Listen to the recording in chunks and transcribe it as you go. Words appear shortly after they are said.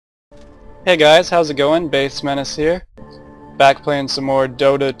Hey guys, how's it going? BassMenace here. Back playing some more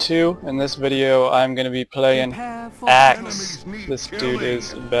Dota 2. In this video I'm going to be playing Axe. This dude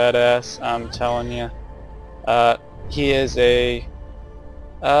is badass, I'm telling you. He is a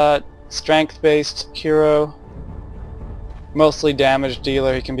strength-based hero. Mostly damage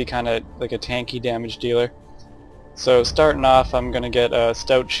dealer. He can be kind of like a tanky damage dealer. So starting off I'm going to get a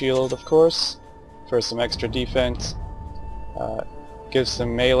stout shield, of course, for some extra defense. Gives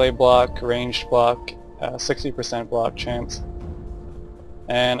some melee block, ranged block, 60% block chance.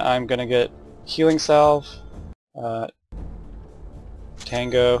 And I'm gonna get healing salve,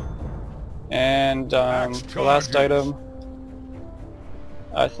 tango, and the last item,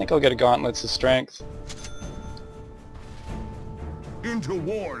 I think I'll get a gauntlets of strength. Into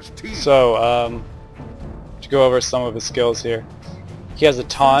war's teeth. So, to go over some of his skills here. He has a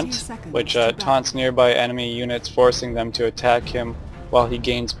taunt, which taunts nearby enemy units, forcing them to attack him while he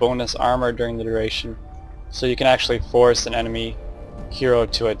gains bonus armor during the duration. So you can actually force an enemy hero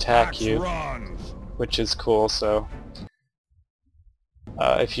to attack you, which is cool. So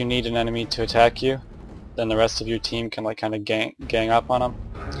if you need an enemy to attack you, then the rest of your team can like kind of gang up on him.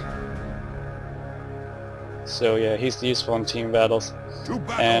 So yeah, he's useful in team battles.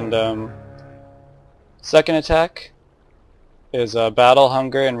 And second attack is Battle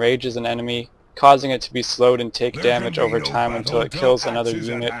Hunger, enrages an enemy, causing it to be slowed and take damage over time until it kills another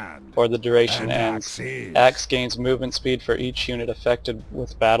unit or the duration ends. Axe gains movement speed for each unit affected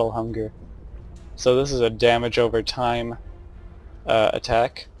with Battle Hunger. So this is a damage over time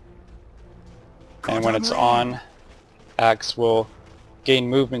attack. And when it's on, Axe will gain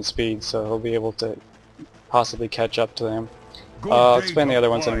movement speed, so he'll be able to possibly catch up to them. I'll explain the other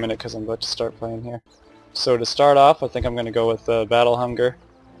ones in a minute because I'm about to start playing here. So to start off, I think I'm going to go with Battle Hunger.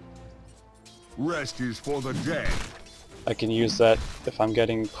 Rest is for the dead. I can use that if I'm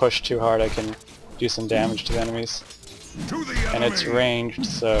getting pushed too hard. I can do some damage to the enemies. And it's ranged,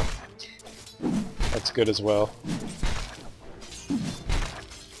 so that's good as well.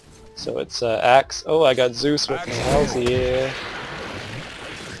 So it's Axe. Oh, I got Zeus with me. Hells yeah.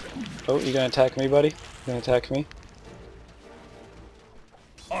 Oh, you gonna attack me, buddy? You gonna attack me?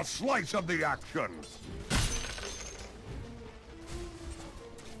 A slice of the action.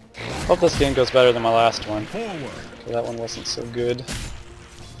 Hope this game goes better than my last one. That one wasn't so good.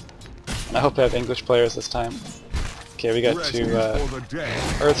 And I hope I have English players this time. Okay, we got two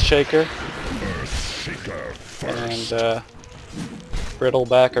Earthshaker and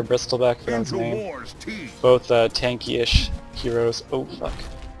Brittleback or Bristleback for his name. Both tanky-ish heroes. Oh fuck!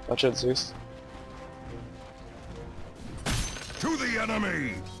 Watch out, Zeus. To the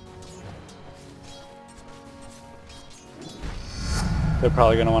enemy. They're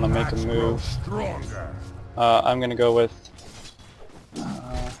probably going to want to make a move. I'm going to go with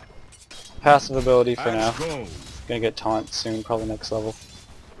passive ability for now. Going to get taunt soon, probably next level.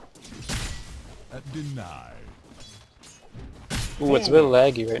 Ooh, it's a bit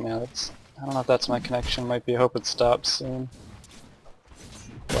laggy right now. I don't know if that's my connection. Might be. I hope it stops soon.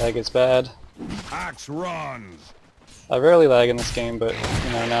 Lag is bad. I rarely lag in this game, but you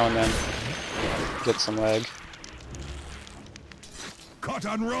know, now and then get some lag. Cut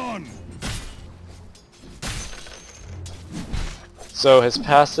and run. So his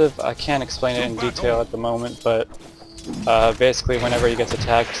passive, I can't explain it in detail at the moment, but basically whenever he gets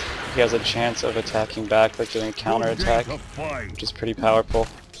attacked, he has a chance of attacking back, like doing a counter attack, which is pretty powerful.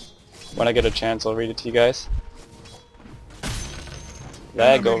 When I get a chance, I'll read it to you guys.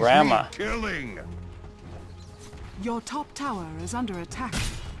 Lagorama. Your top tower is under attack.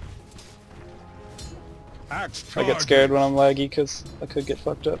 I get scared when I'm laggy because I could get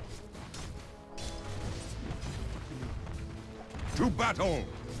fucked up. To battle.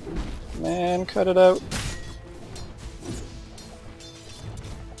 Man, cut it out.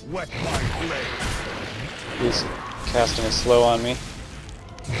 Wet my blade. He's casting a slow on me.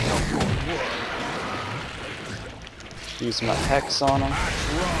 Use my hex on him.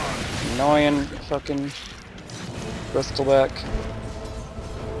 Annoying fucking Bristleback.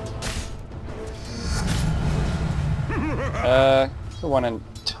 I want to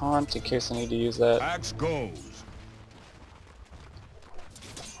taunt in case I need to use that. Axe goes.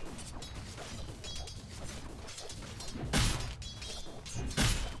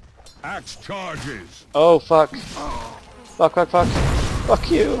 Axe charges. Oh fuck. Fuck.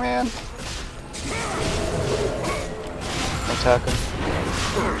 Fuck you, man. Attack him.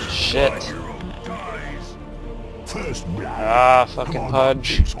 Shit. Ah, fucking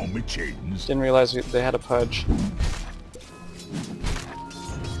Pudge. Didn't realize they had a Pudge.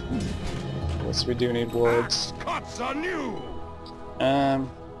 Yes, we do need wards.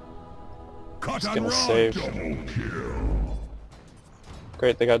 Cut Just and gonna run. save. Double kill.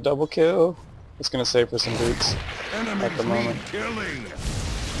 Great, they got double kill. Just gonna save for some boots Enemies at the moment. need killing.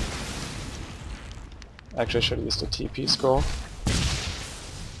 Actually, I should have used a TP scroll.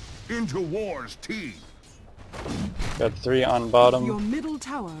 Into war's teeth. Got 3 on Your bottom. middle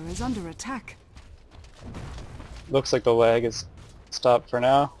tower is under attack. Looks like the lag is stopped for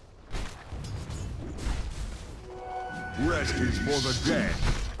now. Rest is for the dead.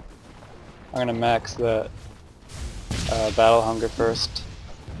 I'm gonna max the battle hunger first.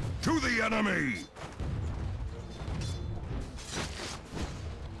 To the enemy.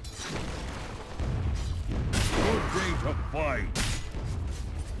 Good day to fight.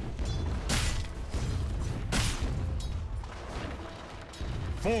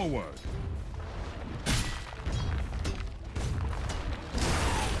 Forward.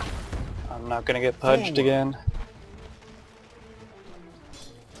 I'm not gonna get pudged Forward. again.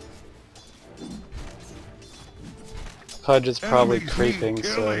 Pudge is probably Enemies creeping, need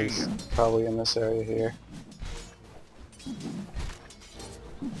so killing. he's probably in this area here.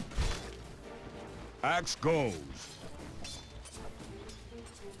 Axe goes.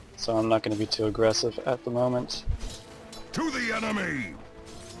 So I'm not gonna be too aggressive at the moment. To the enemy.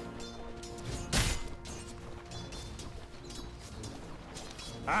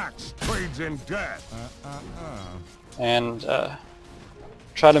 Axe trades in death. And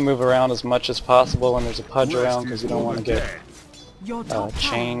try to move around as much as possible when there's a pudge Rest around, is because you don't for want to the get dead. Your top tower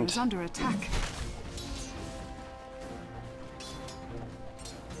chained. is under attack.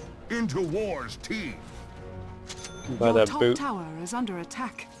 Into war's teeth. by Your that top boot. tower is under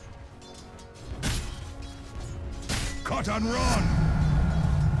attack. Cut and run.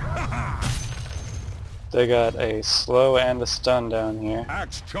 They got a slow and a stun down here.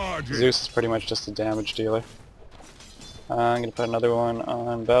 Axe charges. Zeus is pretty much just a damage dealer. I'm gonna put another one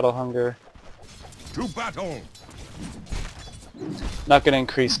on Battle Hunger. To battle. Not gonna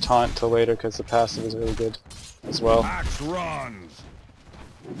increase taunt till later because the passive is really good as well. Axe runs.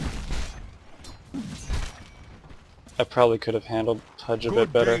 I probably could have handled Pudge a bit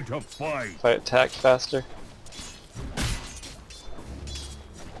Good better day to fight. if I attacked faster.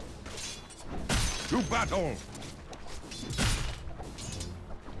 To battle.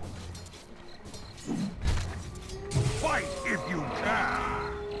 Fight if you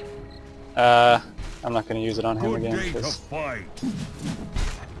can. I'm not gonna use it on him Good again day to because fight.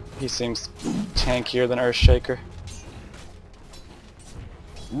 he seems tankier than Earthshaker.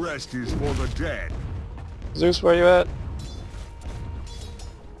 Rest is for the dead. Zeus, where you at?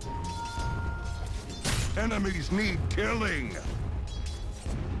 Enemies need killing.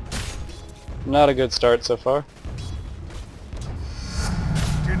 Not a good start so far.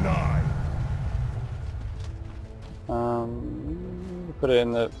 Deny. Put it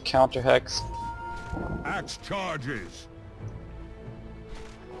in the counter hex. Axe charges.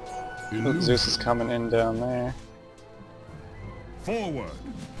 Look, Zeus is coming in down there. Forward.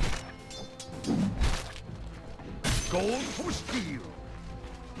 Gold for steel.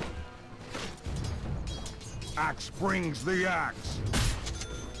 Axe brings the axe.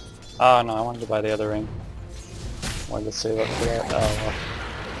 Oh no, I wanted to buy the other ring. Wanted to save up for that. Oh well.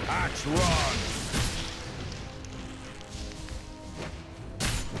 Axe run.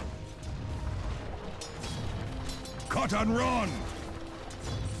 Cut and run.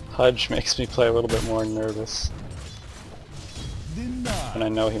 Pudge makes me play a little bit more nervous. Deny. And I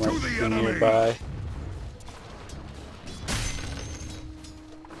know he To might the be enemy. nearby.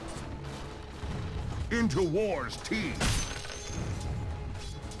 Into war's teeth.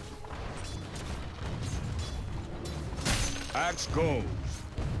 Axe goes.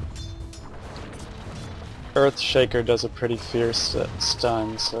 Earthshaker does a pretty fierce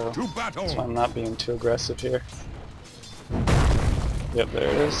stun, so To battle. that's why I'm not being too aggressive here. Yep, there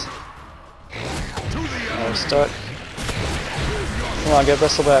it is. To the Now enemy. we're stuck. Come on, get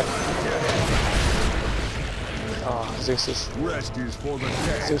Vessel back. Oh, Zeus Rest is for the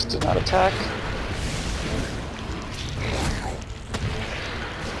dead. Zeus did not attack.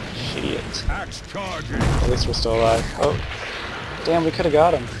 Shit. Axe charges. At least we're still alive. Oh, damn, we could have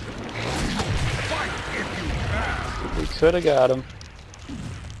got him. Fight if you can. We could have got him.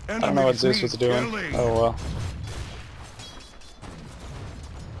 I don't know what Enemies Zeus was need doing. killing. Oh well.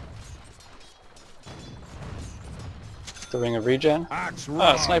 The Ring of Regen. Axe Ah,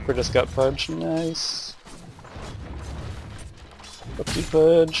 run. Sniper just got Pudge. Nice. Whoopsie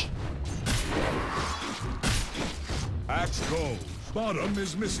Pudge. Axe goes. Bottom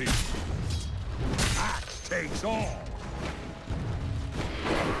is missing. Axe takes all.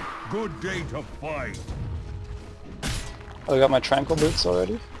 Good day to fight. Oh, I got my Tranquil Boots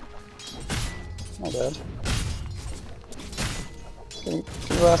already? My bad. Can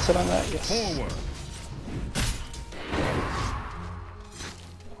you last hit on that? Yes. Forward.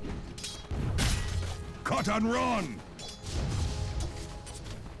 Cut and run.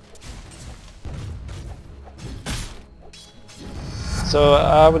 So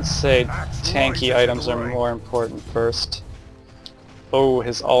I would say tanky items are more important first. Oh,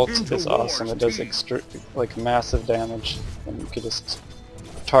 his ult is awesome. It does like massive damage, and you could just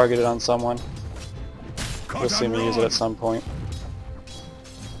target it on someone. You'll see me use it at some point.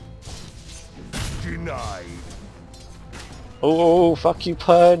 Denied. Oh, fuck you,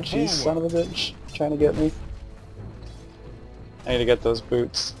 Pudge! You son of a bitch, trying to get me. I need to get those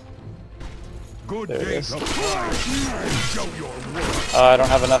boots. Good there it day is. to fight. Show your worth. I don't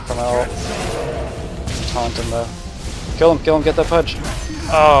have enough for my ult. Taunt him though. Kill him, get that Pudge!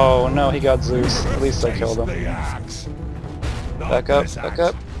 Oh no, he got Zeus. At least I killed him. Back up, back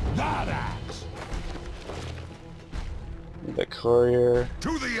up. Need the courier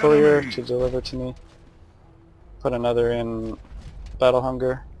to deliver to me. Put another in Battle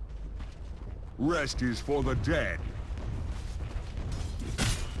Hunger. Rest is for the dead.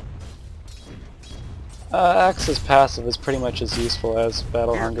 Axe's passive is pretty much as useful as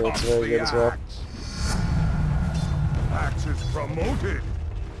Battle Hunger. It's very good as well. Axe is promoted.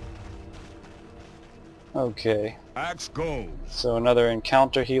 Okay. Axe goes. So another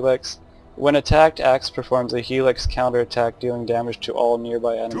encounter helix. When attacked, Axe performs a helix counterattack, dealing damage to all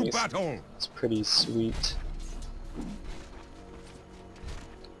nearby enemies. To battle. It's pretty sweet.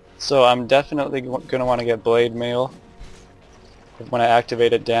 So I'm definitely going to want to get Blade Mail. When I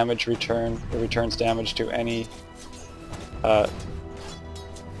activate it, damage return. It returns damage to any...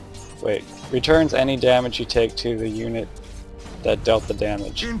 returns any damage you take to the unit that dealt the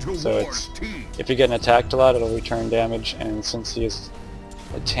damage. So it's, if you're getting attacked a lot, it'll return damage, and since he is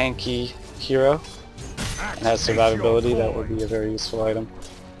a tanky hero and has survivability, that would be a very useful item.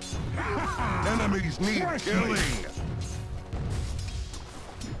 Enemies need killing.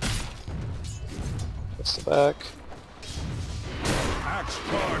 Just the back. Axe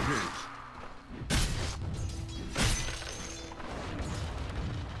charges.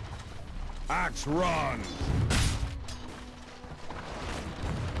 Axe runs.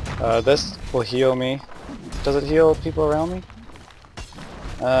 This will heal me. Does it heal people around me?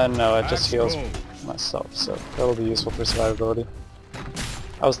 No, it just heals myself, so that'll be useful for survivability.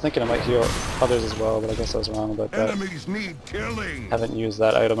 I was thinking it might heal others as well, but I guess I was wrong about that. Enemies need killing. Haven't used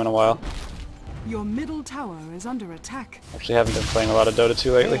that item in a while. Your middle tower is under attack. Actually haven't been playing a lot of Dota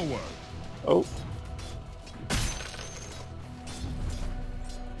 2 lately. Forward. Oh.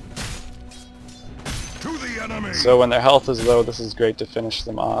 To the enemy. So when their health is low, this is great to finish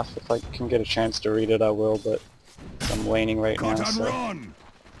them off. If I can get a chance to read it, I will, but I'm waning right now, so... Run.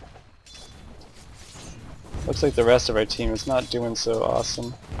 Looks like the rest of our team is not doing so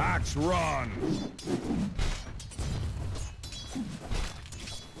awesome. Axe run.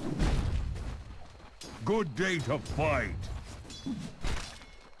 Good day to fight.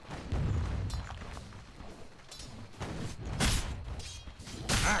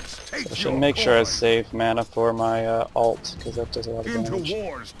 Axe takes I should make sure I save mana for my ult, because that does a lot of damage. Into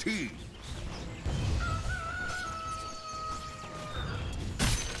war's teeth.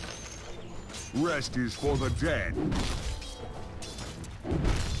 Rest is for the dead.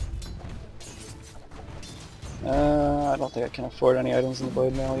 I don't think I can afford any items in the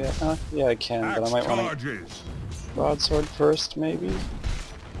Blade Mail yet. Yeah, I can, but I might want to... Broadsword first, maybe?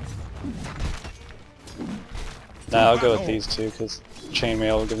 Nah, I'll go with these two, because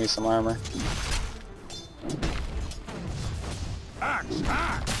Chainmail will give me some armor. I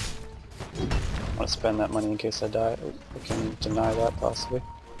want to spend that money in case I die. I can deny that, possibly.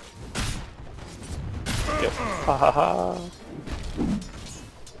 Yep. Ha ha ha!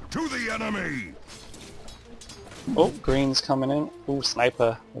 To the enemy! Oh, green's coming in. Ooh,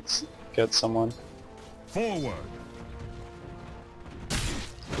 sniper. Let's get someone. Forward.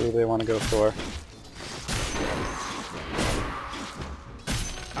 Who do they want to go for?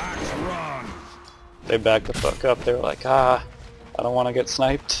 Axe run. They backed the fuck up. They were like, I don't want to get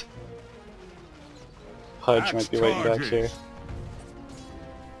sniped. Pudge might be waiting back here.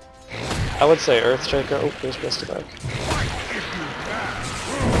 I would say Earthshaker. Oh, there's Bristol back.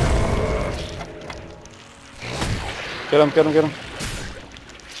 Get him, get him, get him.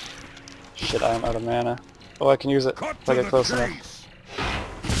 Shit, I am out of mana. Oh, I can use it if I get close enough.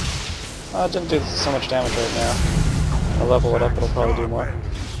 Oh, it didn't do so much damage right now. I'll level it up, it'll probably do more.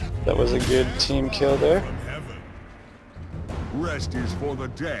 That was a good team kill there. Rest is for the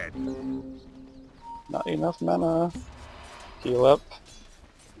dead. Not enough mana. Heal up.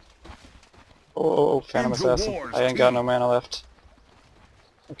 Oh, Phantom Into Assassin. wars, I ain't got team. no mana left.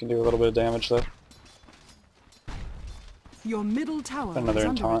 I can do a little bit of damage though. Your middle tower Another is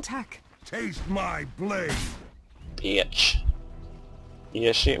under taunt. attack. Taste my blade. Bitch.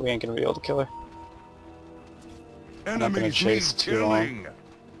 Yeah, shit, we ain't gonna be able to kill her. I'm not gonna Enemies chase need too long. killing.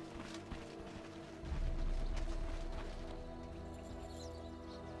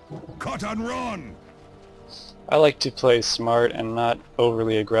 Cut and run. I like to play smart and not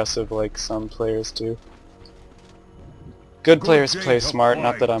overly aggressive like some players do. Good players day play to smart,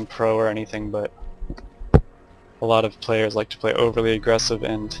 not fight. that I'm pro or anything, but a lot of players like to play overly aggressive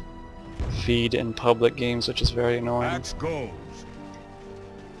and feed in public games, which is very annoying. Axe goes.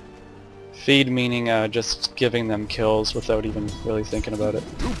 Feed meaning just giving them kills without even really thinking about it,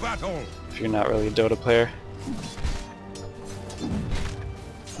 To battle. if you're not really a Dota player.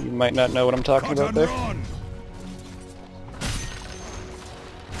 You might not know what I'm talking Cut about and there. run.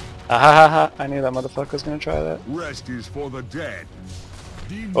 Ahahaha, I knew that motherfucker was gonna try that. Rest is for the dead.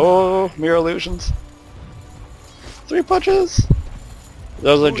 Oh, mirror illusions. 3 punches!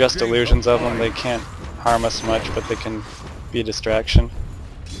 Those are Good just day to illusions of them, fight. they can't harm us much, but they can be a distraction.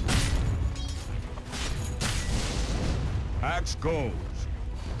 Axe goes.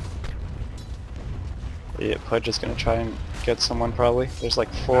 Yeah, Pudge is gonna try and get someone probably. There's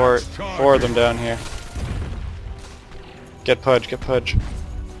like four of them down here. Get Pudge, get Pudge.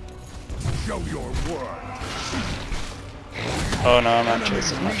 Show your worth. Oh no, I'm not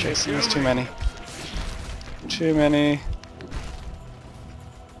chasing, I'm not chasing. There's too many. Too many.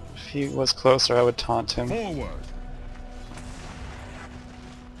 If he was closer, I would taunt him. Forward.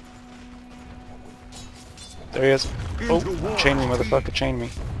 There he is. Oh, chain me, motherfucker, chain me.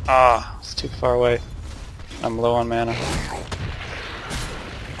 Ah, it's too far away. I'm low on mana.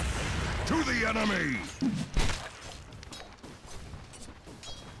 To the enemy.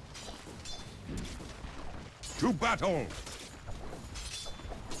 To battle.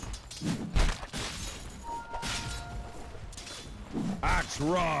 Axe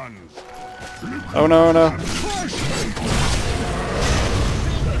runs. Oh no, no.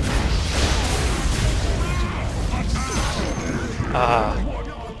 Ah.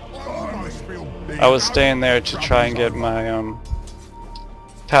 I was staying there to try and get my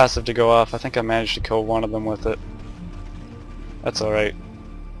passive to go off. I think I managed to kill one of them with it. That's alright.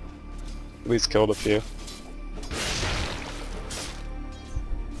 At least killed a few.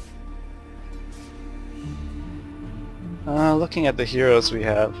 Looking at the heroes we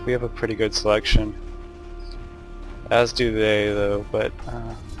have a pretty good selection. As do they, though, but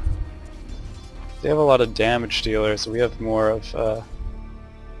they have a lot of damage dealers. We have more of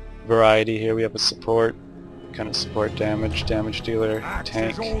variety here. We have a support, kind of support damage dealer,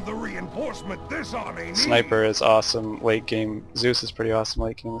 tank. All the reinforcement this army needs. Sniper is awesome late game. Zeus is pretty awesome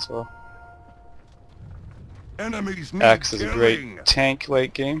late game as well. Enemies need Axe is a great killing. tank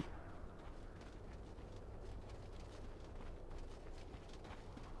late game.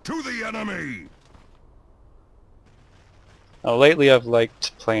 To the enemy. Lately I've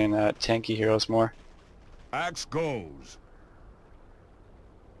liked playing tanky heroes more. Axe goes.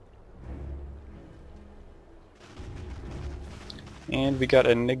 And we got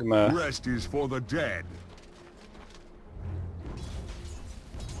Enigma. Rest is for the dead.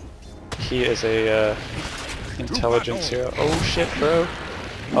 He is a intelligence hero. Oh shit, bro.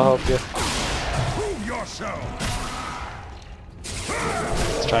 I'll help you. Prove yourself.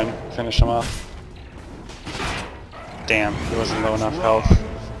 Let's try and finish him off. Damn, he wasn't low enough health.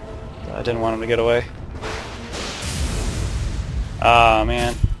 I didn't want him to get away. Ah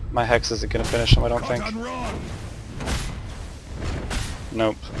man, my Hex isn't gonna finish him, I don't think. Cut and run.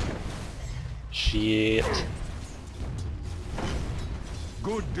 Nope. Shit.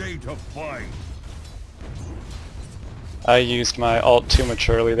 Good day to fight. I used my ult too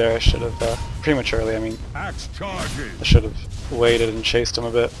maturely there. I should have, prematurely I mean. Axe charges. I should have waited and chased him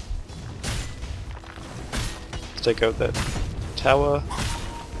a bit. Let's take out that tower.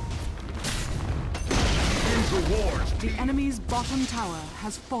 Into wars. The enemy's bottom tower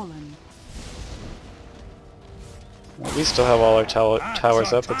has fallen. We still have all our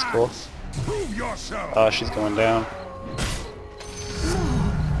towers up, that's cool. Prove yourself. Ah, she's going down.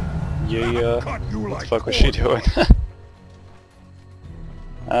 Yeah. Cut you What like the fuck was she doing?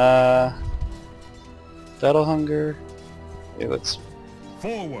 Battle Hunger. Okay, let's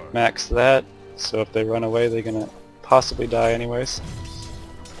Forward. max that. So if they run away, they're gonna possibly die anyways.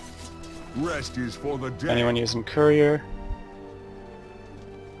 Rest is for the dead. Anyone using Courier?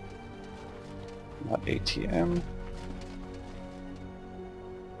 Not ATM.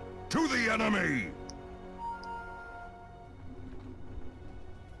 To the enemy.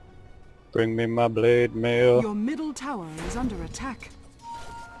 Bring me my blade mail. Your middle tower is under attack.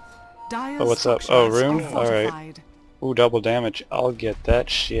 Dire's Oh, what's up? Oh, structures rune? are Alright. fortified. Ooh, double damage. I'll get that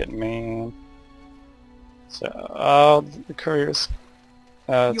shit, man. So, oh, the couriers.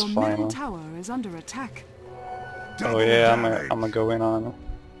 That's Your fine. middle tower is under attack. Oh yeah, I'm gonna go in on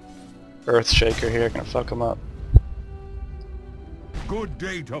Earthshaker here. Gonna fuck him up. Good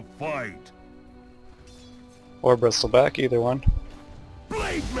day to fight. Or Bristleback, either one.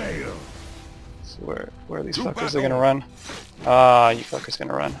 Blade mail. So where are these fuckers? Are gonna run? Ah, you fuckers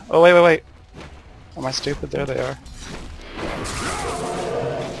gonna run. Oh wait. Am I stupid? There they are.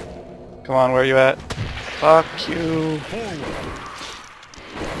 Come on, where are you at? Fuck you.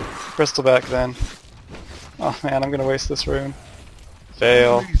 Bristleback then. Oh man, I'm gonna waste this rune.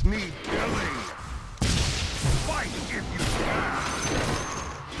 Fail. Enemies need killing. Fight if you can.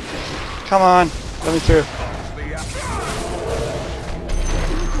 Come on, let me through.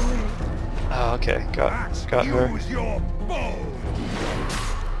 Oh, okay, got her. Use your bow.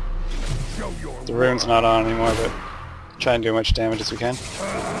 Show your The rune's not on anymore, but try and do as much damage as we can.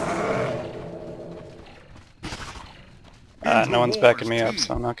 No one's backing me up,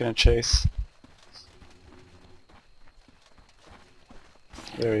 so I'm not gonna chase.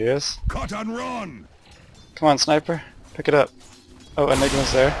 There he is. cut and run. Come on, sniper, pick it up. Oh,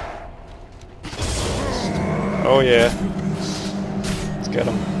 Enigma's there. Oh yeah. Let's get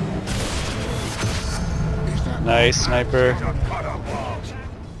him. Nice, sniper.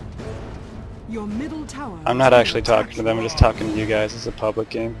 Your middle tower I'm is not under actually talking attack. to them, I'm just talking to you guys. It's a public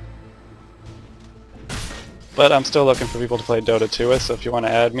game. But I'm still looking for people to play Dota 2 with, so if you want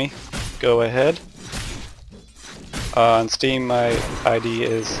to add me, go ahead. On Steam, my ID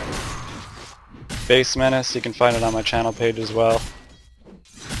is BassMenace. You can find it on my channel page as well.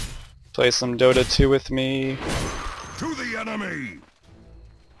 Play some Dota 2 with me. To the enemy.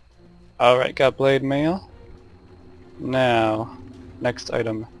 Alright, got blade mail. Now, next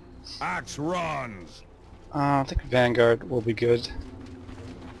item. Axe runs. I think Vanguard will be good.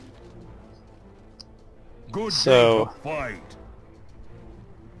 Good So- day to fight.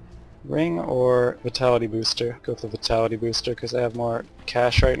 Ring or Vitality Booster? Go for the Vitality Booster because I have more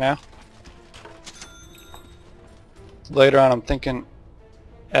cash right now. Later on I'm thinking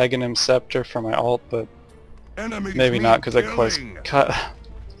Aghanim Scepter for my ult, but Enemies maybe need not because that costs killing.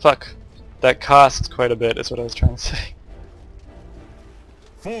 fuck. That costs quite a bit is what I was trying to say.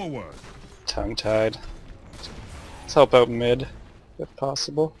 Forward. Tongue-tied. Let's help out mid if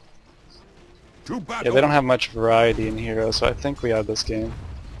possible. To battle. Yeah, they don't have much variety in heroes, so I think we have this game.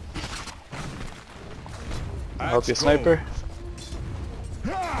 I'll help you, Axe sniper.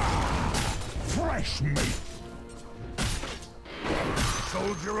 goes. Ah! Fresh meat.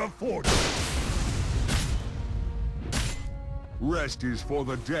 Soldier of fortune. Rest is for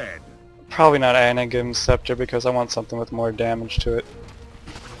the dead. Probably not Aghanim Scepter because I want something with more damage to it.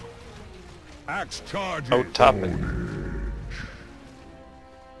 Axe charges. Oh, top it.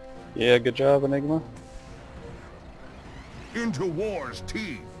 Yeah, good job, Enigma. Into war's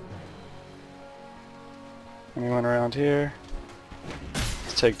teeth. Anyone around here?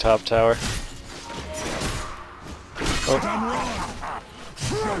 Let's take top tower. Cut Oh, and run.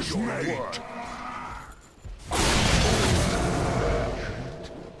 Fresh meat.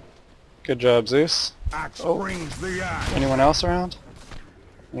 good job, Zeus. Axe Oh. brings the axe. Anyone else around?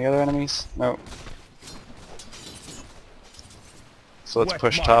 Any other enemies? No. So let's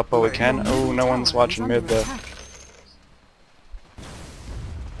push top while we can. Oh, no one's watching mid though.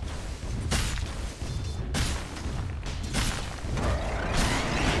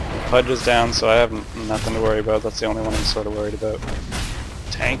 Pudge is down, so I have nothing to worry about. That's the only one I'm sort of worried about.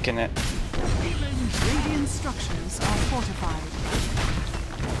 Tanking it. Radiant structures are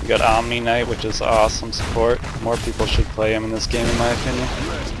fortified. We got Omni Knight, which is awesome support. More people should play him in this game, in my opinion.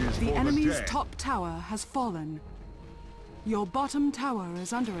 Rest is The for enemy's dead. top tower has fallen. Your bottom tower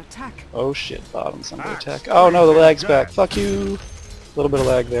is under attack. Oh shit, bottom's under attack. Oh no, the lag's back. Fuck you. A little bit of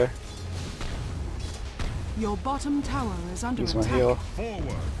lag there. Your bottom tower is under Use my attack. heal.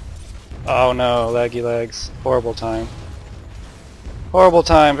 Forward. Oh no, laggy lags. Horrible time. Horrible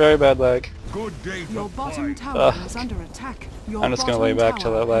time, very bad lag. Good day to Your bottom fight. tower Ugh. is under attack. Your I'm just gonna lay bottom back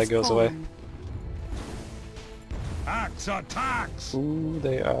till tower that lag has goes away. fallen. Axe attacks. Ooh,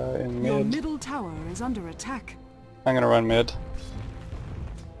 they are in Your mid. middle tower is under attack. I'm gonna run mid.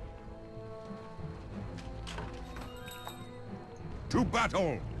 To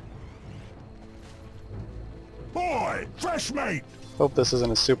battle. Boy, fresh mate. Hope this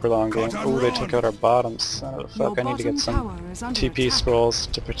isn't a super long game. Cut and Ooh, they run. took out our bottoms. Son of a Your fuck, I need to get bottom some tower is under TP attack. scrolls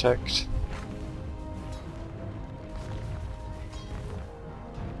to protect.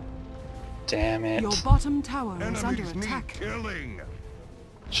 Damn it. Your bottom tower is under Enemies need attack. killing.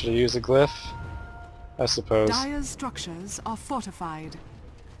 Should I use a glyph? I suppose. Dire's structures are fortified.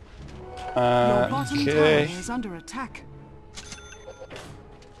 Your bottom tower Okay. is under attack.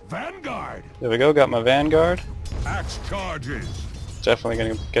 Vanguard. There we go, got my Vanguard. Axe charges. Definitely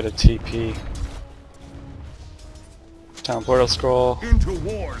gonna get a TP. Town Portal Scroll, Into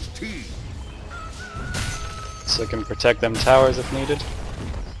war's teeth. so I can protect them towers if needed.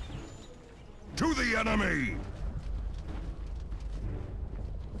 To the enemy.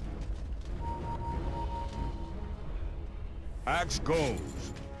 Axe goes.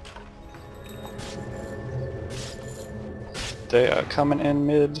 They are coming in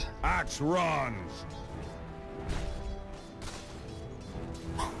mid. Axe runs.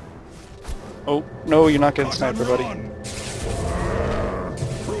 Oh, no, you're not getting Cut and sniper, buddy. run.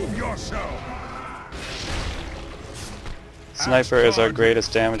 Prove yourself. Sniper is our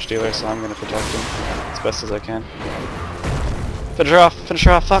greatest damage dealer, so I'm gonna protect him as best as I can. Finish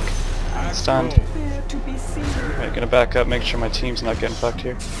her off, fuck! Axe Stunned. goes. There to be seen. Alright, gonna back up, make sure my team's not getting fucked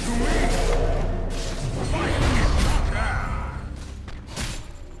here.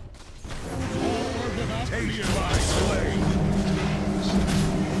 Taste my blade.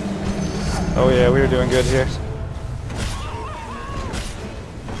 Oh yeah, we were doing good here.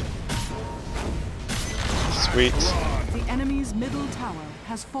 Sweet. The enemy's middle tower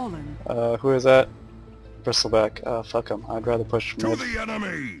has fallen. Who is that? Bristleback. Fuck him. I'd rather push To mid. the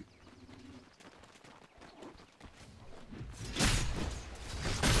enemy.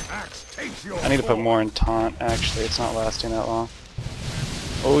 Axe takes your I need to put form. more in taunt, actually. It's not lasting that long.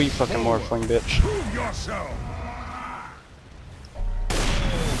 Oh, you fucking morphling bitch. Prove yourself.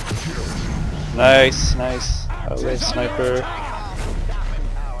 Nice, nice. Oh, sniper.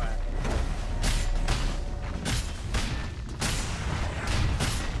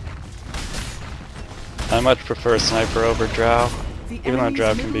 I much prefer sniper over drow. The Even though enemy's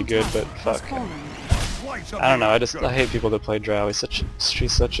drow can be middle good, but tower has fuck. fallen. Slice of I don't know, the I hate people that play drow.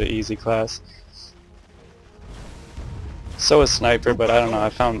 She's such an easy class. So is sniper, but I don't know. I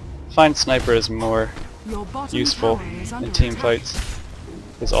find sniper is more Your bottom useful tower is under in team attack. fights.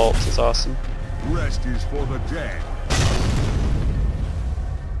 His ult is awesome. Rest is for the dead.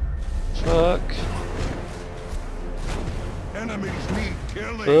 Fuck. Enemies need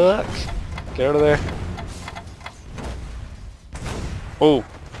killing. Fuck. Get out of there. Oh.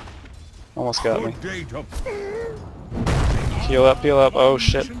 Almost got me. Good day to Heal up, heal up. Oh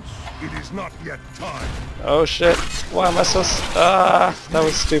shit. It is not yet time. Oh shit. Why am I so that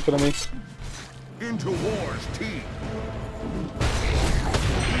was stupid of me. Into war's teeth.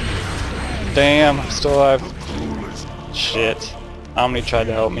 Damn, I'm still alive. Foolish. Shit. Omni tried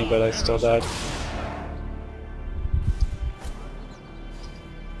to help me, but I still died.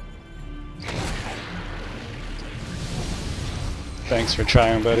 Thanks for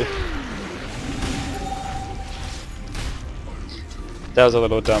trying, buddy. That was a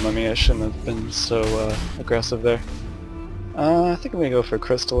little dumb of me. I shouldn't have been so aggressive there. I think I'm gonna go for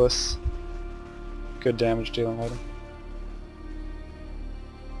Crystallis. Good damage dealing item.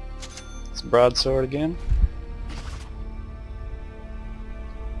 It's broadsword again.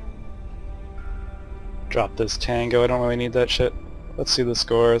 Drop this tango. I don't really need that shit. Let's see the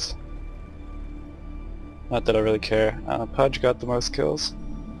scores. Not that I really care. Pudge got the most kills.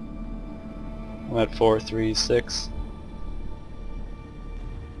 I'm at 4, 3, 6.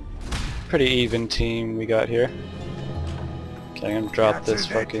 Pretty even team we got here. Okay, I'm gonna drop this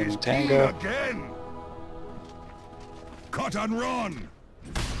Accident fucking is tango. keen again. Cut and run.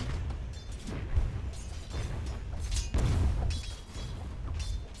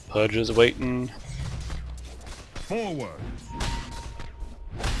 Pudge is waiting. Forward.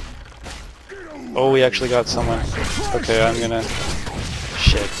 Oh, we actually got someone. Okay, I'm gonna...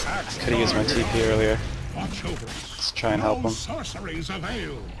 Shit. Could've used my TP earlier. Watch over. Let's try and help him. Sorceries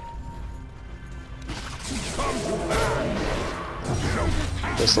avail.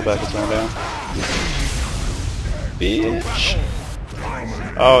 Bristleback is going down.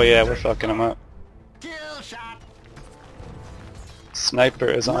 Bitch! Oh yeah, we're fucking him up. Sniper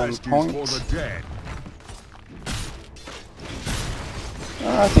is on Rest is point. for the dead.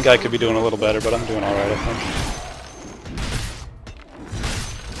 I think I could be doing a little better, but I'm doing alright, I think.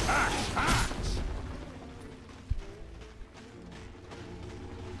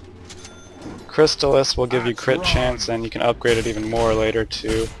 Crystallis will give you crit chance, and you can upgrade it even more later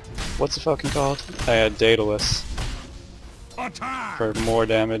to... What's it fucking called? I had Daedalus Attack. for more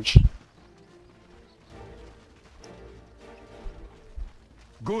damage.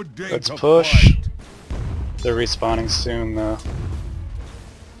 Good day Let's to push. fight. They're respawning soon, though.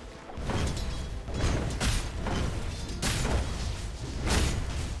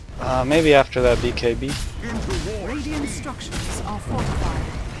 Maybe after that BKB. Radiant structures are fortified.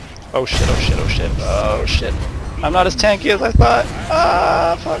 Oh shit, oh shit, oh shit, oh shit. I'm not as tanky as I thought.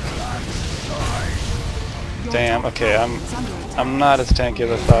 Ah, fuck. Your Damn, top okay, tower is under attack. I'm not as tanky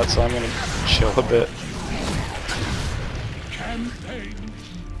as I thought, so I'm gonna chill a bit.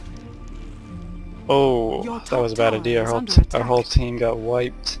 Oh, Your that top was a bad tower idea. is Our under whole attack. team got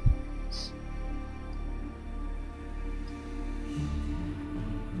wiped.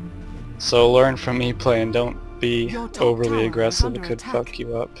 So learn from me playing, don't be Your top overly tower is aggressive, it under could attack. fuck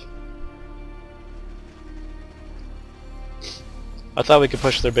you up. I thought we could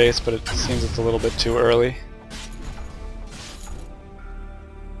push their base, but it seems it's a little bit too early.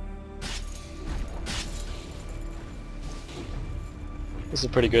 This is a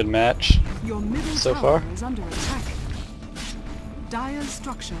pretty good match Your middle so tower far. is under attack. Dire's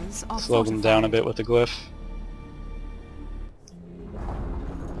structures are Slow them fortified. down a bit with the glyph.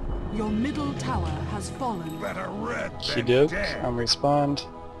 Your middle tower has fallen. Better red than Kiduk, dead. I'm respawned.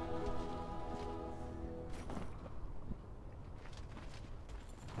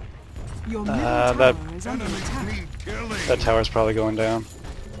 Your middle that- tower is under Enemies attack. need killing. That tower's probably going down.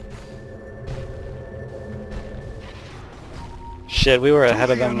 Shit, we were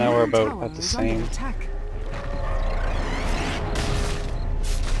ahead of them, now we're Middle about tower at the is under same. attack.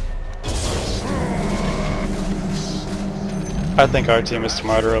 I think our team is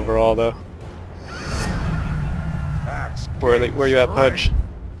smarter overall though. Axe Where you at, strike. Pudge?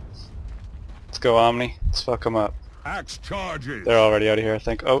 Let's go Omni, let's fuck them up. Axe charges. They're already out of here I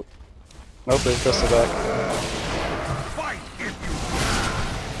think. Oh, nope, there's Crystal back. Fight if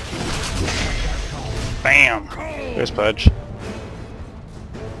Bam! There's Pudge.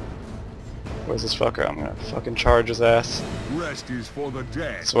 Where's this fucker? I'm gonna fucking charge his ass. you. Rest is for the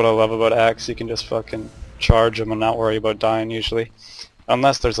dead. That's what I love about Axe, you can just fucking charge him and not worry about dying usually.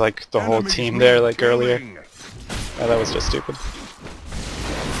 Unless there's like the whole Enemies team need there like earlier. killing. Oh, that was just stupid.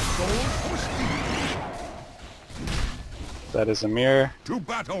 That is a mirror. To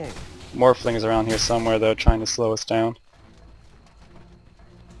battle. Morphling is around here somewhere though, trying to slow us down.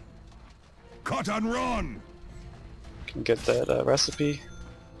 Cut and run. Can get that recipe.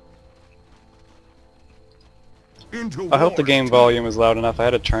 Into I hope the war's game teeth. volume is loud enough. I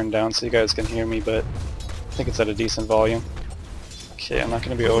had it turned down so you guys can hear me, but I think it's at a decent volume. Okay, I'm not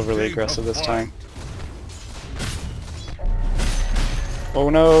going to be overly aggressive this time. Oh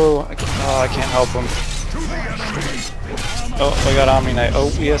no! I can't help him. To the enemy. Oh, I got Omni Knight. Oh,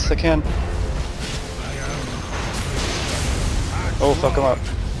 yes I can. Oh, fuck him up.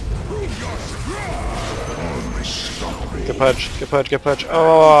 Good Pudge, good Pudge, good Pudge.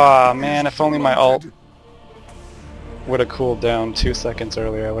 Oh man, if only my ult would have cooled down 2 seconds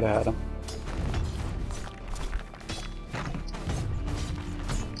earlier, I would have had him.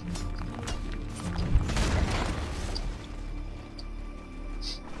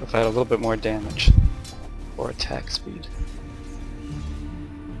 If I had a little bit more damage or attack speed.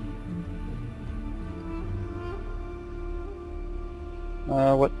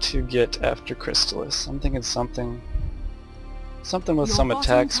 What to get after Crystallis? I'm thinking something with Your some bottom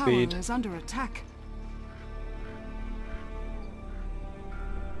attack tower speed. is under attack.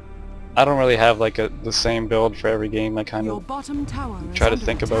 I don't really have like the same build for every game. I kind Your of bottom tower is try to under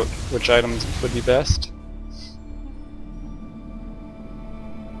think attack. about which items would be best.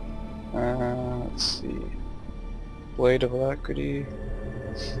 Let's see. Blade of Alacrity.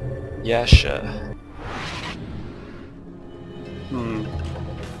 Yasha.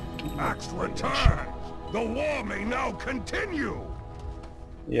 Axe return. The war may now continue.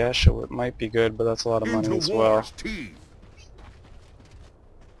 Yasha might be good, but that's a lot of money Into as well. war's teeth.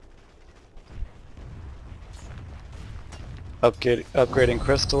 Upgrading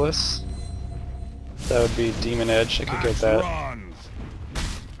Crystallis. That would be Demon Edge. I could get Axe that. runs.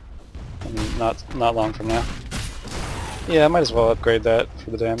 Not long from now. Yeah, I might as well upgrade that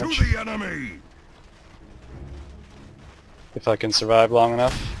for the To damage. the enemy. If I can survive long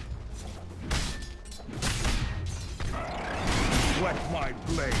enough. Wet my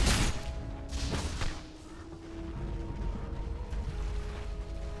blade.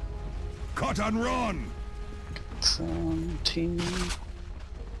 Cut and run. Some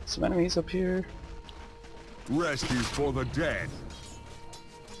enemies up here. Rest is for the dead.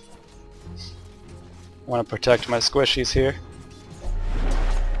 I want to protect my squishies here.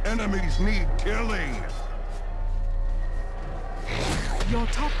 Enemies need killing. Your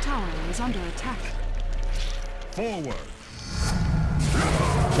top tower is under attack. Forward.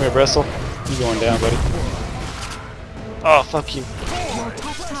 Come here, Bristle. You going down, buddy. Oh, fuck you. Your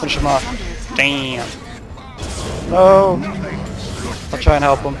top tower Finish him is off. under attack. Damn. No. I'll try and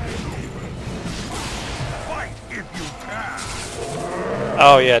help him.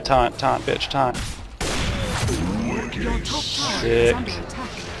 Oh yeah, taunt, bitch, taunt. Your top tower is Sick. under attack.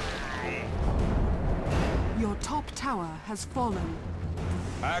 Your top tower has fallen.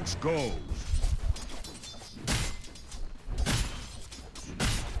 Axe goes.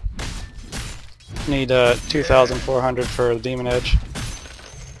 Need 2,400 for the Demon Edge.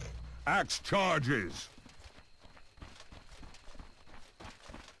 Axe charges.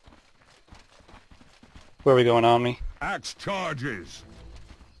 Where are we going, Omni? Axe charges.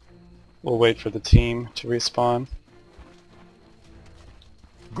 We'll wait for the team to respawn.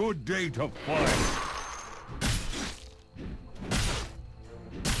 Good day to fight.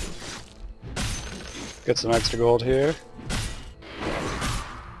 Get some extra gold here.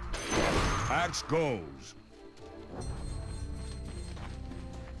 Axe goes.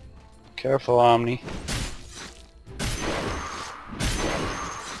 Careful, Omni.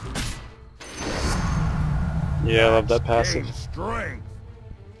 Yeah, I love that passive. Gain strength.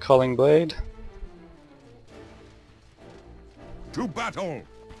 Culling Blade. To battle.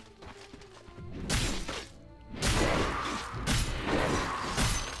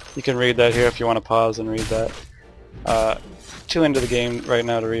 You can read that here if you want to pause and read that. Too into the game right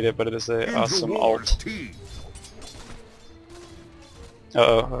now to read it, but it is an Into awesome war's alt. teeth.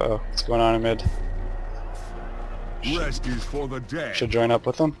 Uh-oh, what's going on in mid? Rest is for the dead. Should join up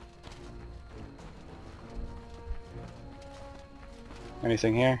with them.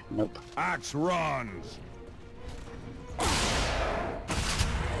 Anything here? Nope. Axe runs.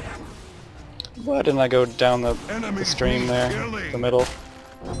 Why didn't I go down the Enemy stream there? killing. The middle.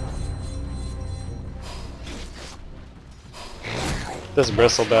 This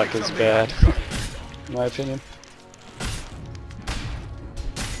bristleback is bad, in my opinion.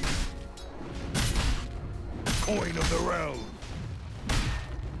 Coin of the realm.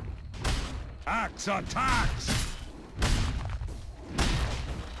 Axe attacks.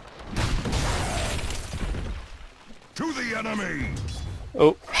 To the enemy.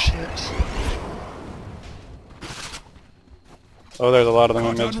 Oh, shit. Oh, there's a lot of them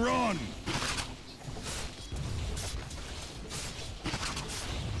in Cut and mid. run.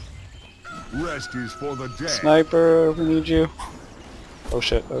 Rest is for the dead. Sniper, we need you. Oh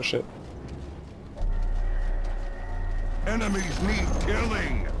shit, oh shit. Enemies need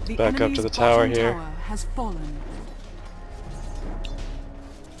killing. The Back up to enemy's the tower bottom here. tower has fallen.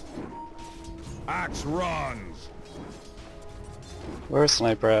 Axe runs. Where's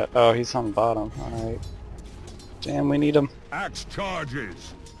Sniper at? Oh, he's on the bottom. Alright. Damn, we need him. Axe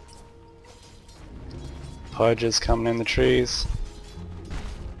charges. Pudge is coming in the trees.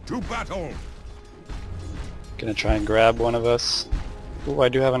 To battle. Gonna try and grab one of us. Ooh, I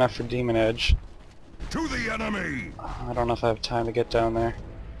do have enough for Demon Edge. To the enemy. I don't know if I have time to get down there.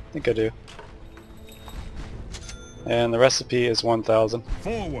 I think I do. And the recipe is 1,000.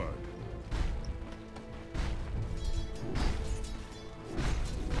 Forward.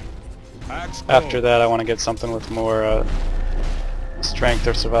 Axe After goes. that, I want to get something with more strength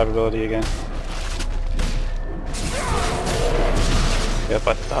or survivability again. Yep,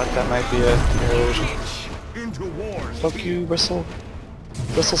 I thought that might be a illusion. Into wars. Fuck you, Bristle.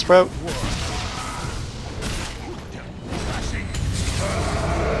 Bristle Sprout.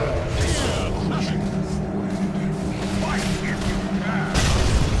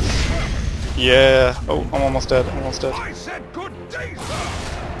 Yeah. Oh, I'm almost dead. Almost dead. I said good day, sir.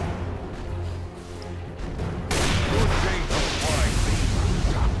 Good day to fight.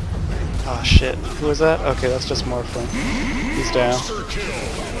 Ah, shit. Who is that? Okay, that's just Morphling. He's down.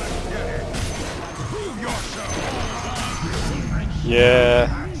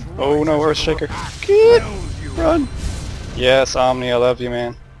 Yeah. Oh no, Earthshaker. Get! Run! Yes, Omni, I love you,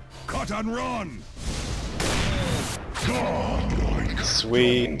 man. Cut and run.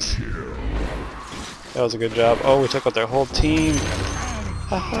 Sweet. That was a good job. Oh, we took out their whole team. To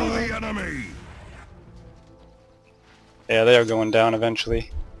the enemy. Yeah, they are going down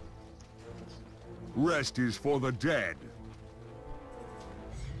eventually. Rest is for the dead.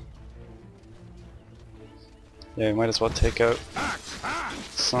 Yeah, we might as well take out Axe, axe.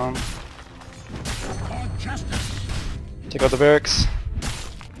 some. For justice. Take out the barracks.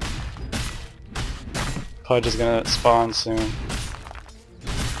 Pudge is gonna spawn soon.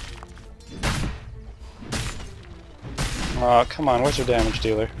 Oh, come on, where's your damage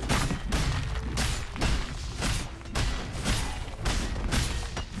dealer?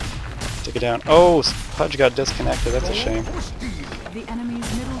 Take it down. Oh, Pudge got disconnected, that's a shame. The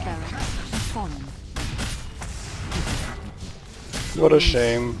enemy's middle barracks has fallen. What a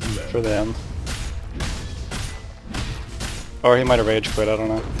shame for them. Or he might have rage quit, I don't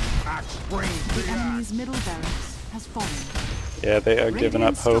know. Axe brings The the axe. enemy's middle barracks has fallen. Yeah, they are giving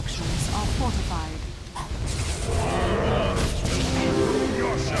up hope. Structures are fortified.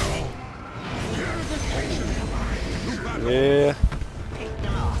 Yeah.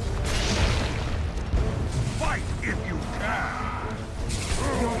 Fight if you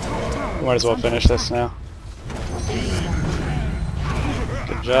can. Your top tower Might as well is under finish this attack. now.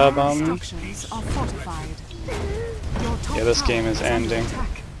 Good job on me. Structures are fortified. Your top Yeah, this tower game is under ending. attack.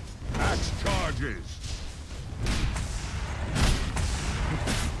 Axe charges.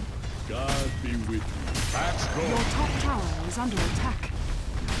 God be with you. Axe Your goes. top tower is under attack.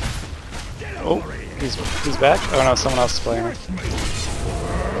 Oh, he's back? Oh no, someone else is playing it.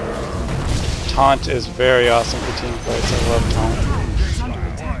 Taunt is very awesome for team fights. I love taunt. Tower is under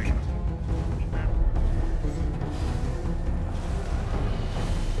attack.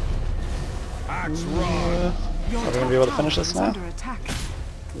 Axe rod. Your Are we gonna top be able to tower finish this is now? under attack.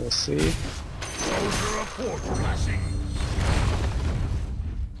 We'll see. Soldier of force flashing.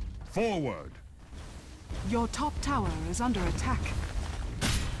 Forward. Your top tower is under attack.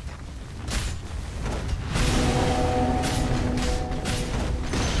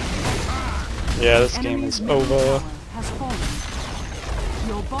 Yeah, this game Enemy's is middle over. tower has fallen.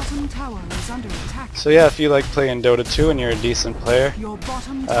 Your bottom tower is under attack. So yeah, if you like playing Dota 2 and you're a decent player, Your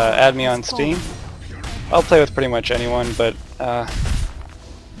bottom tower add me has on Steam. fallen. I'll play with pretty much anyone, but I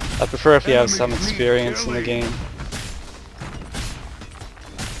prefer if you have some experience in the game.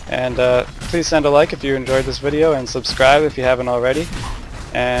 And please send a like if you enjoyed this video, and subscribe if you haven't already.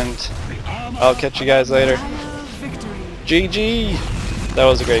 And I'll catch you guys later. Fire victory. GG! That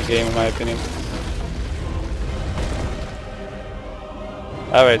was a great game in my opinion.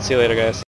 Alright, see you later guys.